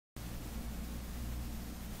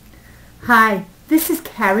Hi, this is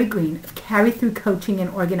Carrie Green of Carry Through Coaching and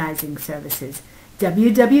Organizing Services,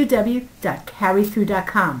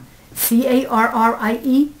 www.carrythrough.com,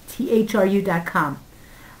 CARRIETHRU.com.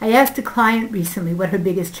 I asked a client recently what her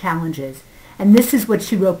biggest challenge is, and this is what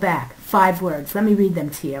she wrote back, 5 words. Let me read them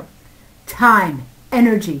to you. Time,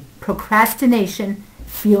 energy, procrastination,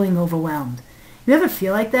 feeling overwhelmed. You ever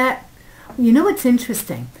feel like that? Well, you know what's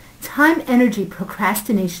interesting? Time, energy,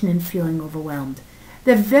 procrastination, and feeling overwhelmed.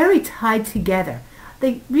 They're very tied together.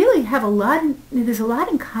 They really have there's a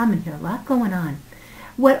lot in common here, a lot going on.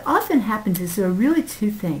 What often happens is there are really 2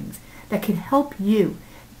 things that can help you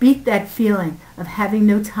beat that feeling of having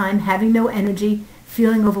no time, having no energy,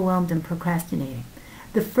 feeling overwhelmed, and procrastinating.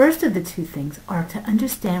 The first of the 2 things are to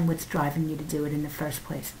understand what's driving you to do it in the first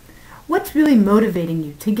place. What's really motivating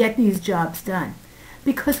you to get these jobs done?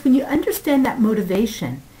 Because when you understand that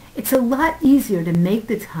motivation, it's a lot easier to make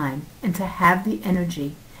the time and to have the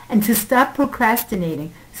energy and to stop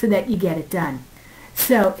procrastinating so that you get it done.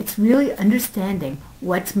 So it's really understanding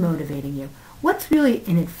what's motivating you, what's really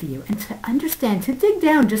in it for you, and to understand, to dig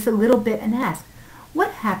down just a little bit and ask,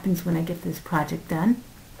 what happens when I get this project done?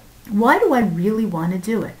 Why do I really want to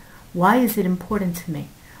do it? Why is it important to me?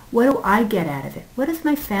 What do I get out of it? What does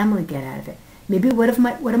my family get out of it? Maybe what do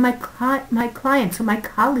my clients or my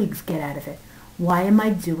colleagues get out of it? Why am I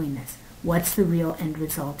doing this? What's the real end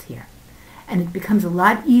result here? And it becomes a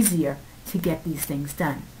lot easier to get these things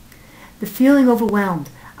done. The feeling overwhelmed,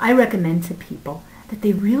 I recommend to people that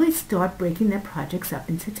they really start breaking their projects up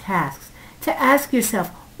into tasks. To ask yourself,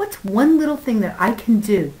 what's one little thing that I can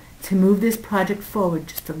do to move this project forward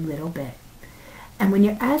just a little bit? And when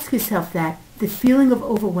you ask yourself that, the feeling of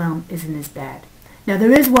overwhelm isn't as bad. Now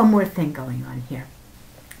there is one more thing going on here,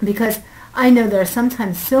 because I know there are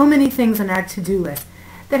sometimes so many things on our to-do list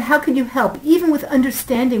that how can you help, even with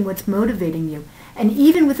understanding what's motivating you, and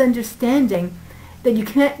even with understanding that you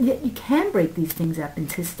can break these things up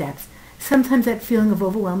into steps. Sometimes that feeling of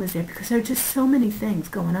overwhelm is there because there are just so many things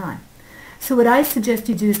going on. So what I suggest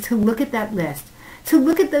you do is to look at that list, to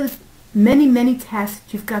look at those many, many tasks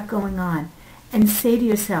that you've got going on, and say to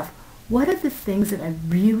yourself, what are the things that I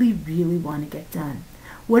really, really want to get done?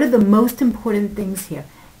 What are the most important things here?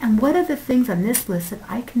 And what are the things on this list that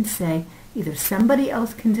I can say either somebody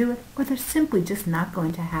else can do it, or they're simply just not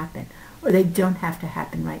going to happen, or they don't have to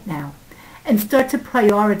happen right now? And start to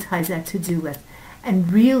prioritize that to-do list,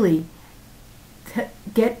 and really to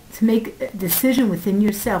make a decision within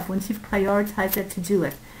yourself, once you've prioritized that to-do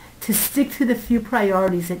list, to stick to the few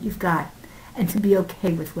priorities that you've got, and to be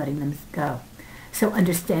okay with letting them go. So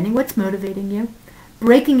understanding what's motivating you,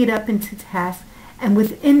 breaking it up into tasks, and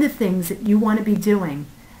within the things that you want to be doing,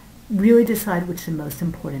 really decide which the most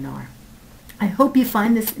important are. I hope you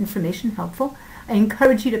find this information helpful. I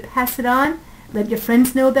encourage you to pass it on. Let your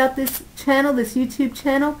friends know about this channel, this YouTube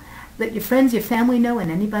channel. Let your friends, your family know, and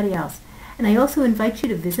anybody else. And I also invite you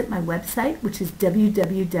to visit my website, which is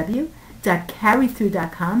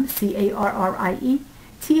www.carrythrough.com,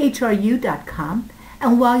 CARRIETHRU.com.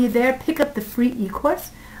 And while you're there, pick up the free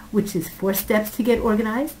e-course, which is 4 steps to get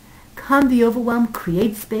organized, calm the overwhelm,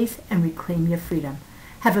 create space, and reclaim your freedom.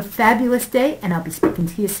 Have a fabulous day, and I'll be speaking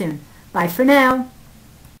to you soon. Bye for now.